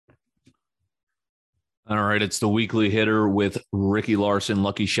All right, it's the weekly hitter with Ricky Larson,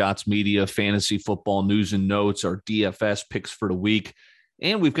 Lucky Shots Media, fantasy football news and notes, our DFS picks for the week.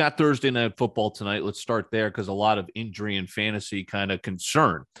 And we've got Thursday night football tonight. Let's start there because a lot of injury and fantasy kind of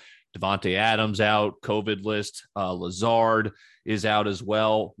concern. Davante Adams out, COVID list. Lazard is out as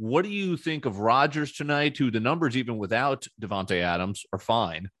well. What do you think of Rodgers tonight? Who the numbers, even without Davante Adams, are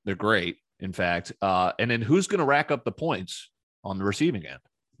fine. They're great, in fact. And then who's going to rack up the points on the receiving end?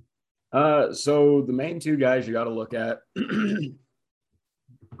 So the main two guys you got to look at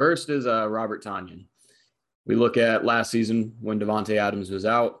first is Robert Tonyan. We look at last season when Davante Adams was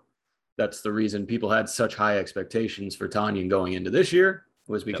out. That's the reason people had such high expectations for Tonyan going into this year,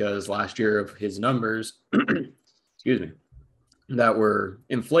 was because last year of his numbers, excuse me, that were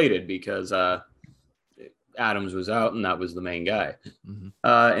inflated because Adams was out and that was the main guy. Mm-hmm.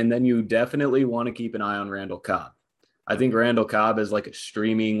 And then you definitely want to keep an eye on Randall Cobb. I think Randall Cobb is like a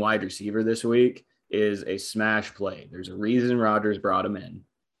streaming wide receiver this week is a smash play. There's a reason Rodgers brought him in.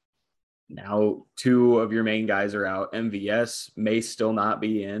 Now, two of your main guys are out. MVS may still not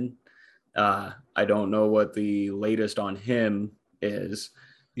be in. I don't know what the latest on him is.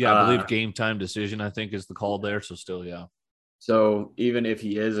 Yeah, I believe game time decision, I think, is the call there. So still, yeah. So even if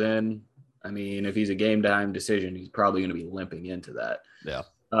he is in, I mean, if he's a game time decision, he's probably going to be limping into that. Yeah.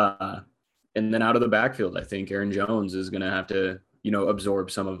 And then out of the backfield, I think Aaron Jones is going to have to, absorb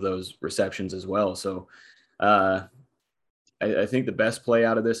some of those receptions as well. So I think the best play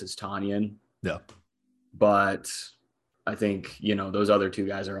out of this is Tonyan. Yeah. But I think, those other two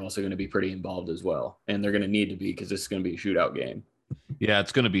guys are also going to be pretty involved as well. And they're going to need to be because this is going to be a shootout game. Yeah,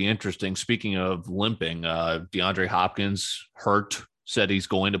 it's going to be interesting. Speaking of limping, DeAndre Hopkins hurt, said he's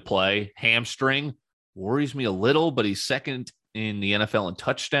going to play. Hamstring worries me a little, but he's second in the NFL in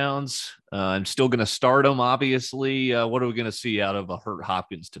touchdowns. I'm still going to start him, obviously. What are we going to see out of a hurt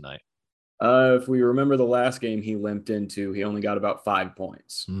Hopkins tonight? If we remember the last game he limped into, he only got about 5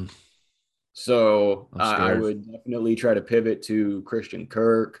 points. So I would definitely try to pivot to Christian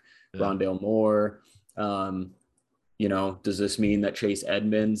Kirk, Rondale Moore. Does this mean that Chase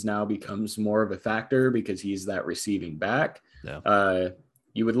Edmonds now becomes more of a factor because he's that receiving back? Yeah.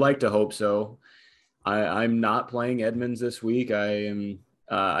 You would like to hope so. I'm not playing Edmonds this week. I am,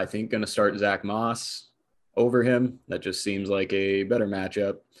 I think, going to start Zach Moss over him. That just seems like a better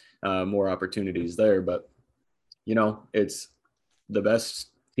matchup, more opportunities there. But, it's the best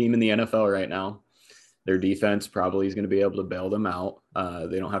team in the NFL right now. Their defense probably is going to be able to bail them out.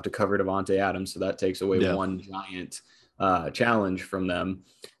 They don't have to cover Davante Adams, so that takes away one giant challenge from them.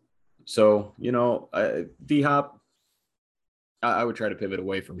 So, D-Hop, I would try to pivot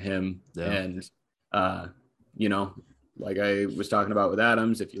away from him. And, like I was talking about with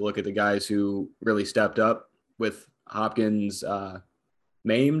Adams, if you look at the guys who really stepped up with Hopkins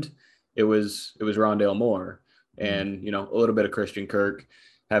maimed, it was Rondale Moore and, a little bit of Christian Kirk.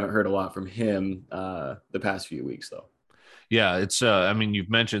 Haven't heard a lot from him the past few weeks, though. Yeah, it's you've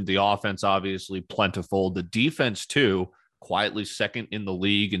mentioned the offense, obviously plentiful. The defense, too, quietly second in the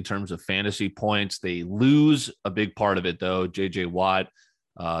league in terms of fantasy points. They lose a big part of it, though. J.J. Watt,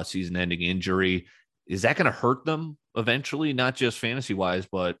 season-ending injury. Is that going to hurt them eventually, not just fantasy-wise,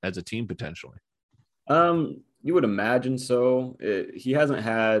 but as a team potentially? You would imagine so. He hasn't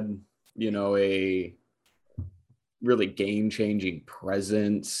had, a really game-changing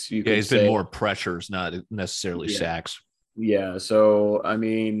presence. He's been more pressures, not necessarily sacks. Yeah, so,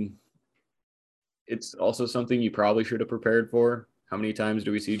 it's also something you probably should have prepared for. How many times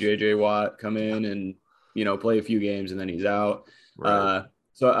do we see J.J. Watt come in and, play a few games and then he's out? Right.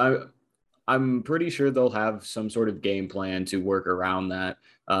 So I'm pretty sure they'll have some sort of game plan to work around that.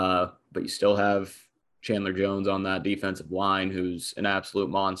 But you still have Chandler Jones on that defensive line, who's an absolute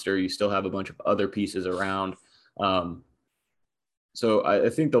monster. You still have a bunch of other pieces around. So I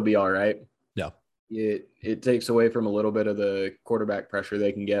think they'll be all right. Yeah. It takes away from a little bit of the quarterback pressure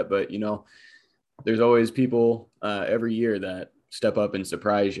they can get, but there's always people every year that step up and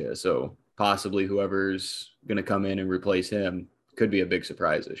surprise you. So possibly whoever's going to come in and replace him could be a big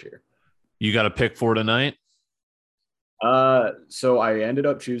surprise this year. You got a pick for tonight? So I ended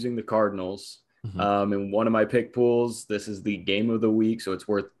up choosing the Cardinals. In one of my pick pools, this is the game of the week, so it's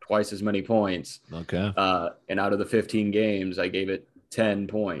worth twice as many points. Okay. And out of the 15 games, I gave it 10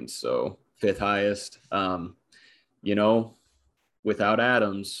 points, so fifth highest. Without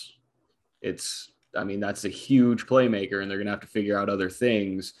Adams, that's a huge playmaker, and they're going to have to figure out other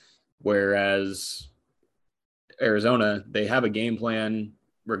things. Whereas Arizona, they have a game plan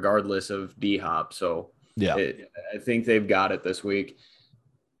regardless of D-Hop. So I think they've got it this week.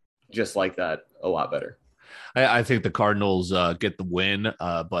 Just like that, a lot better. I think the Cardinals get the win,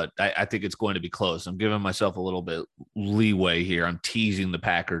 but I think it's going to be close. I'm giving myself a little bit leeway here. I'm teasing the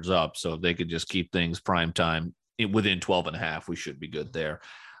Packers up. So if they could just keep things prime time within 12 and a half, we should be good there.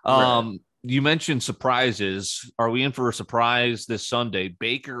 Right. You mentioned surprises. Are we in for a surprise this Sunday?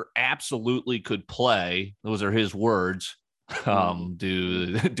 Baker absolutely could play. Those are his words.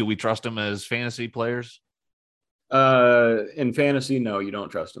 Do we trust him as fantasy players? In fantasy, no, you don't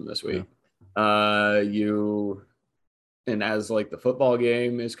trust him this Yeah. week. And as like the football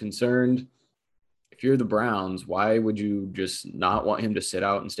game is concerned, if you're the Browns, why would you just not want him to sit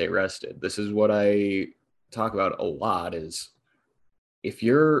out and stay rested? This is what I talk about a lot is if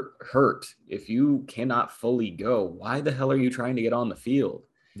you're hurt, if you cannot fully go, why the hell are you trying to get on the field?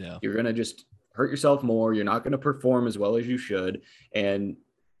 Yeah. You're going to just hurt yourself more. You're not going to perform as well as you should. And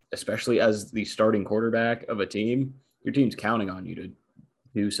especially as the starting quarterback of a team, your team's counting on you to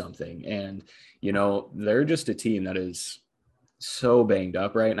do something. And, they're just a team that is so banged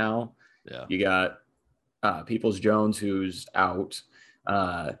up right now. Yeah. You got Peoples Jones, who's out,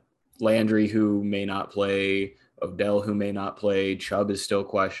 Landry, who may not play, Odell, who may not play, Chubb is still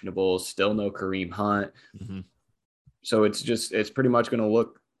questionable, still no Kareem Hunt. Mm-hmm. So it's pretty much going to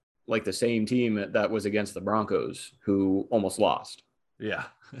look like the same team that was against the Broncos, who almost lost. Yeah.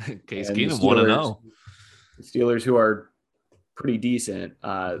 Case And Keenum want to know. The Steelers, who are pretty decent,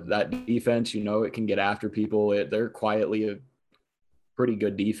 that defense, it can get after people. They're quietly a pretty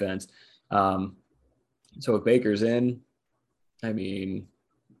good defense. So if Baker's in, I mean,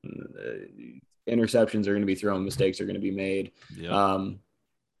 interceptions are going to be thrown, mistakes are going to be made. Yep.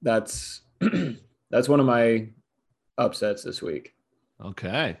 That's one of my upsets this week.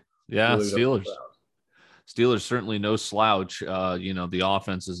 Okay. Yeah. Steelers certainly no slouch. The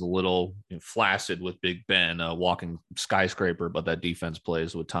offense is a little flaccid with Big Ben walking skyscraper, but that defense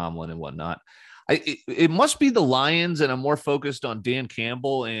plays with Tomlin and whatnot. It must be the Lions, and I'm more focused on Dan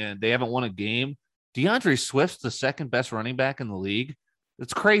Campbell, and they haven't won a game. DeAndre Swift's the second best running back in the league.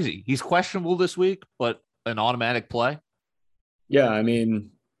 It's crazy. He's questionable this week, but an automatic play. Yeah, I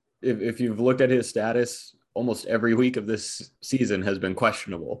mean, if you've looked at his status, almost every week of this season has been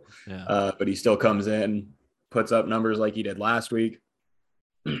questionable. Yeah. But he still comes in, puts up numbers like he did last week.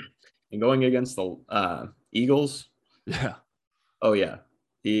 And going against the Eagles. Yeah. Oh, yeah.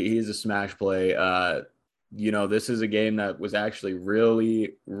 He's a smash play. This is a game that was actually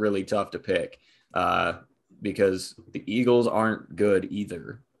really, really tough to pick because the Eagles aren't good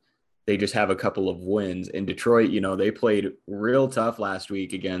either. They just have a couple of wins. In Detroit, they played real tough last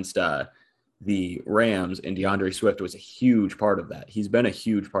week against the Rams, and DeAndre Swift was a huge part of that. He's been a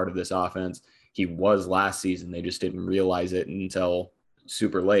huge part of this offense. He was last season. They just didn't realize it until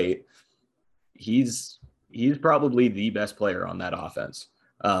super late. He's probably the best player on that offense.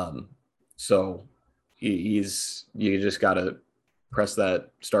 So you just got to press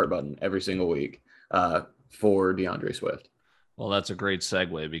that start button every single week for DeAndre Swift. Well, that's a great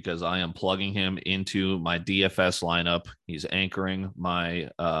segue because I am plugging him into my DFS lineup. He's anchoring my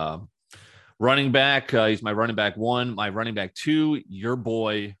running back. He's my running back 1, my running back 2, your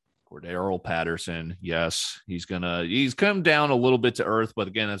boy, Cordarrelle Patterson. Yes, he's come down a little bit to earth, but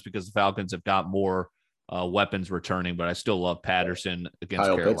again, that's because the Falcons have got more weapons returning, but I still love Patterson against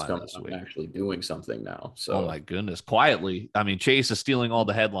Kyle Carolina Pitts coming this up week. and actually doing something now. So, oh my goodness, quietly. I mean, Chase is stealing all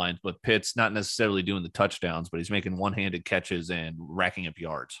the headlines, but Pitts not necessarily doing the touchdowns, but he's making one-handed catches and racking up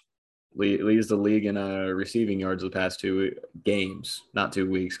yards. Leads the league in receiving yards the past 2 games, not 2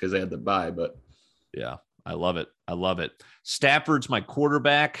 weeks because they had the bye, but yeah, I love it. I love it. Stafford's my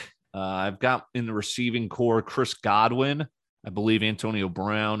quarterback. I've got in the receiving core Chris Godwin. I believe Antonio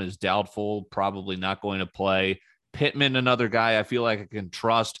Brown is doubtful, probably not going to play. Pittman, another guy I feel like I can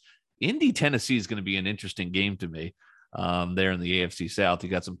trust. Indy, Tennessee is going to be an interesting game to me there in the AFC South. You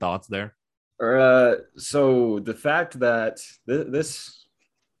got some thoughts there? So the fact that this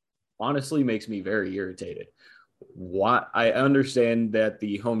honestly makes me very irritated. I understand that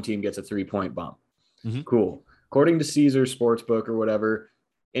the home team gets a 3-point bump. Mm-hmm. Cool. According to Caesar Sportsbook or whatever,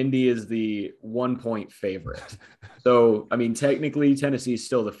 Indy is the 1-point favorite. So, I mean, technically Tennessee is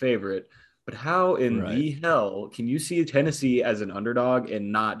still the favorite, but how in the hell can you see Tennessee as an underdog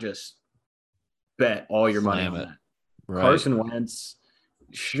and not just bet all your money on that? Right. Carson Wentz,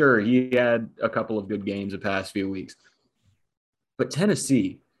 sure, he had a couple of good games the past few weeks, but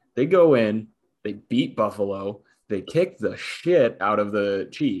Tennessee, they go in, they beat Buffalo, they kick the shit out of the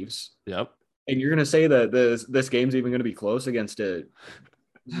Chiefs. Yep. And you're going to say that this game's even going to be close against a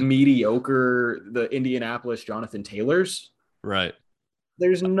mediocre, the Indianapolis Jonathan Taylors? Right.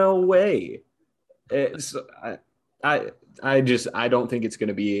 There's no way. I don't think it's going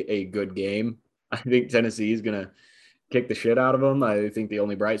to be a good game. I think Tennessee is going to kick the shit out of them. I think the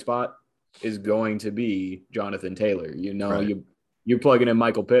only bright spot is going to be Jonathan Taylor. Right. You're plugging in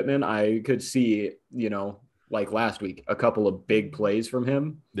Michael Pittman. I could see, like last week, a couple of big plays from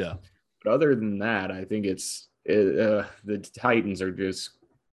him. Yeah. But other than that, I think the Titans are just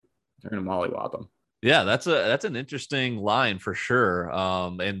they're going to mollywop them. Yeah, that's an interesting line for sure.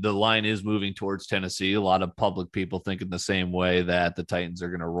 And the line is moving towards Tennessee. A lot of public people thinking the same way that the Titans are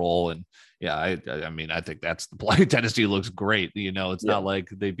going to roll. And yeah, I mean, I think that's the play. Tennessee looks great. It's not like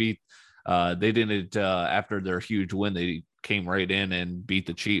they didn't after their huge win, they came right in and beat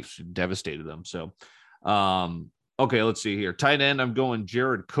the Chiefs, devastated them. So, okay, let's see here. Tight end, I'm going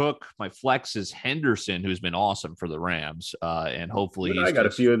Jared Cook. My flex is Henderson, who's been awesome for the Rams. And hopefully I got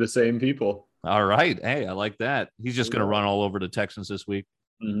a few of the same people. All right. Hey, I like that. He's just going to run all over the Texans this week.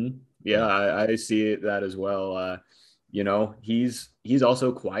 Mm-hmm. Yeah, I see that as well. He's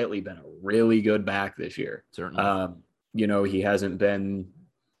also quietly been a really good back this year. Certainly. He hasn't been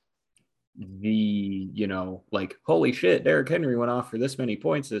like, holy shit, Derrick Henry went off for this many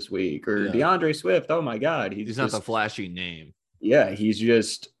points this week, or DeAndre Swift. Oh my God. He's not the flashy name. Yeah. He's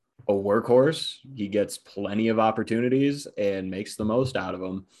just a workhorse. He gets plenty of opportunities and makes the most out of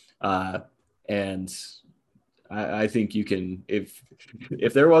them. And I think you can,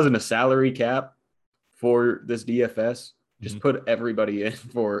 if there wasn't a salary cap for this DFS, just put everybody in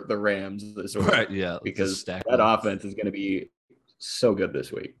for the Rams this week. Right, yeah. Because that offense is going to be so good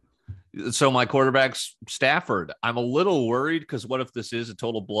this week. So my quarterback's Stafford. I'm a little worried because what if this is a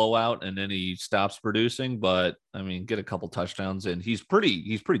total blowout and then he stops producing? But I mean, get a couple touchdowns and he's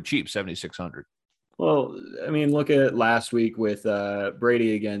pretty cheap, 7,600. Well, I mean, look at last week with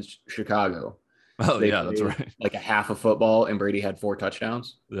Brady against Chicago. Oh, yeah, that's right. Like a half of football, and Brady had 4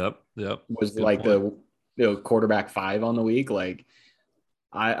 touchdowns. Yep. Was like point. the quarterback 5 on the week. Like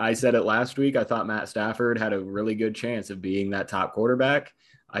I said it last week. I thought Matt Stafford had a really good chance of being that top quarterback.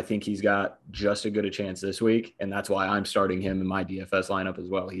 I think he's got just as good a chance this week, and that's why I'm starting him in my DFS lineup as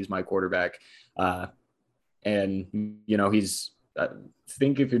well. He's my quarterback, and he's. I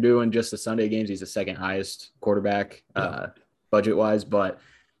think if you're doing just the Sunday games, he's the second highest quarterback budget wise, but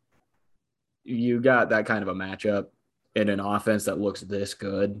you got that kind of a matchup in an offense that looks this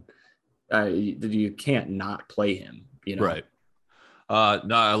good. You can't not play him, Right.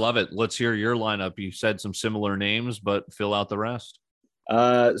 No, I love it. Let's hear your lineup. You said some similar names, but fill out the rest.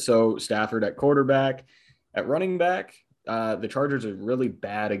 So Stafford at quarterback. At running back, the Chargers are really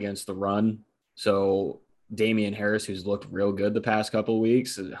bad against the run. So Damian Harris, who's looked real good the past couple of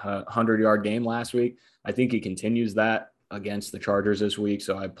weeks, a 100-yard game last week. I think he continues that against the Chargers this week,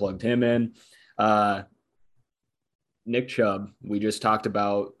 so I plugged him in. Nick Chubb, we just talked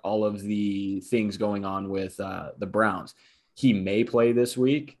about all of the things going on with the Browns. He may play this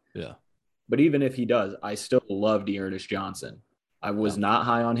week. Yeah. But even if he does, I still love Dearness Johnson. I was not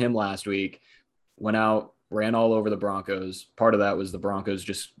high on him last week. Went out, ran all over the Broncos. Part of that was the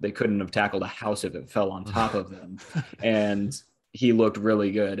Broncos they couldn't have tackled a house if it fell on top of them. And he looked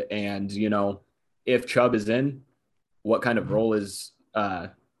really good. And, if Chubb is in, what kind of role is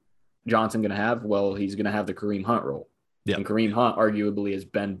Johnson going to have? Well, he's going to have the Kareem Hunt role. Yeah. And Kareem Hunt arguably has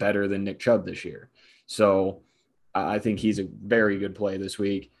been better than Nick Chubb this year. So I think he's a very good play this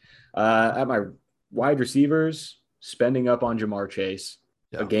week. At my wide receivers, spending up on Jamar Chase,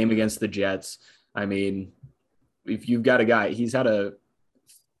 a game against the Jets. I mean, if you've got a guy, he's had a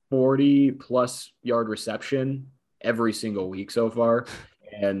 40-plus yard reception every single week so far.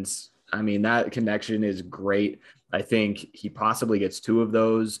 And, I mean, that connection is great. I think he possibly gets 2 of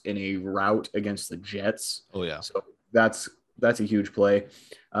those in a rout against the Jets. Oh, yeah. So that's a huge play.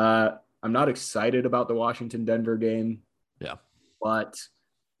 I'm not excited about the Washington-Denver game. Yeah. But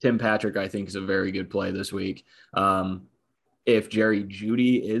Tim Patrick, I think, is a very good play this week. If Jerry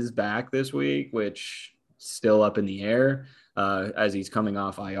Jeudy is back this week, which is still up in the air as he's coming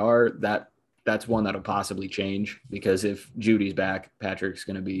off IR, that's one that'll possibly change, because if Judy's back, Patrick's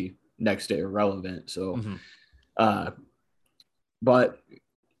going to be next to irrelevant. So, but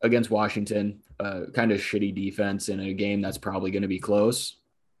against Washington, kind of shitty defense in a game that's probably going to be close,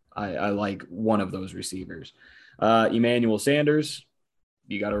 I like one of those receivers. Emmanuel Sanders,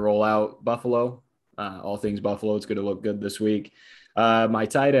 you got to roll out Buffalo. All things Buffalo, it's going to look good this week. My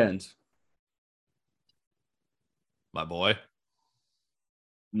tight end. My boy.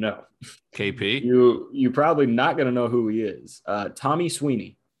 No. KP? You probably not going to know who he is. Tommy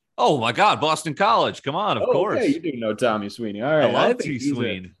Sweeney. Oh, my God. Boston College. Come on, of course. Okay, you do know Tommy Sweeney. All right. I love T.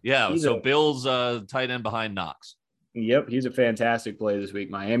 Sweeney. Yeah, so Bill's tight end behind Knox. Yep, he's a fantastic play this week.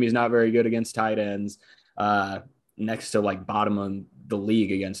 Miami's not very good against tight ends. Next to bottom of the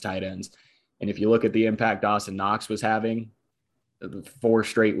league against tight ends. And if you look at the impact Dawson Knox was having, 4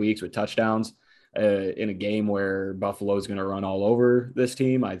 straight weeks with touchdowns in a game where Buffalo is going to run all over this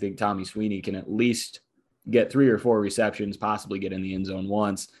team, I think Tommy Sweeney can at least get 3 or 4 receptions, possibly get in the end zone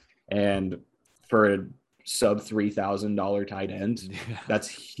once. And for a sub $3,000 tight end, that's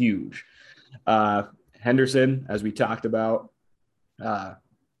huge. Henderson, as we talked about,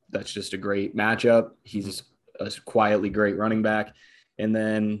 that's just a great matchup. He's a quietly great running back. And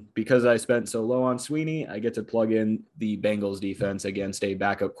then because I spent so low on Sweeney, I get to plug in the Bengals defense against a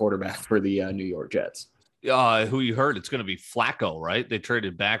backup quarterback for the New York Jets. Who you heard? It's going to be Flacco, right? They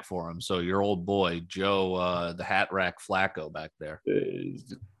traded back for him. So your old boy, Joe, the hat rack Flacco back there.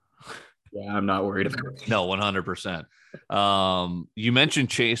 Yeah, I'm not worried about it. No, 100%. You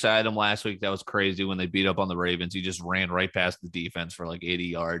mentioned Chase Adam last week. That was crazy when they beat up on the Ravens. He just ran right past the defense for like 80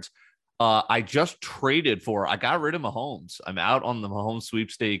 yards. I just I got rid of Mahomes. I'm out on the Mahomes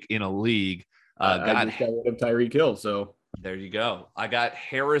sweepstake in a league. I just got rid of Tyreek Hill, so there you go. I got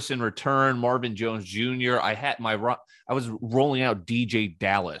Harris in return, Marvin Jones Jr. I was rolling out DJ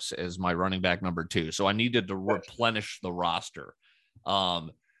Dallas as my running back number 2, so I needed to replenish the roster.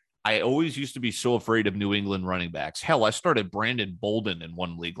 I always used to be so afraid of New England running backs. Hell, I started Brandon Bolden in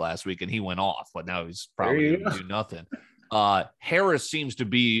one league last week, and he went off, but now he's probably going to do nothing. Harris seems to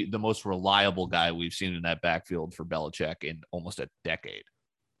be the most reliable guy we've seen in that backfield for Belichick in almost a decade.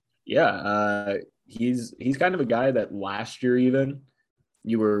 Yeah, he's kind of a guy that last year even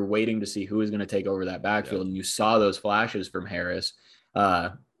you were waiting to see who was going to take over that backfield, and you saw those flashes from Harris.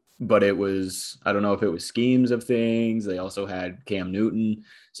 But it was, I don't know if it was schemes of things. They also had Cam Newton,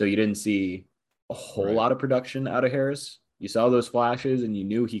 so you didn't see a whole lot of production out of Harris. You saw those flashes, and you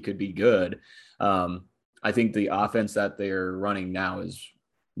knew he could be good. I think the offense that they're running now is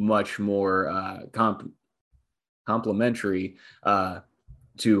much more complementary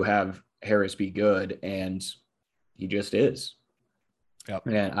to have Harris be good, and he just is. Yep.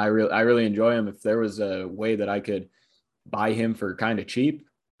 And I really enjoy him. If there was a way that I could buy him for kind of cheap,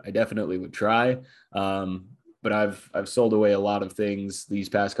 I definitely would try. But I've sold away a lot of things these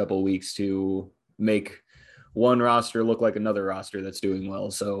past couple of weeks to make one roster look like another roster that's doing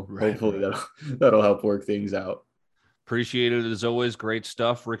well. So hopefully that'll help work things out. Appreciate it as always. Great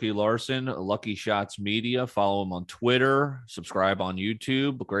stuff. Ricky Larson, Lucky Shots Media. Follow him on Twitter. Subscribe on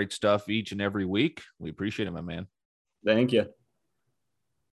YouTube. Great stuff each and every week. We appreciate it, my man. Thank you.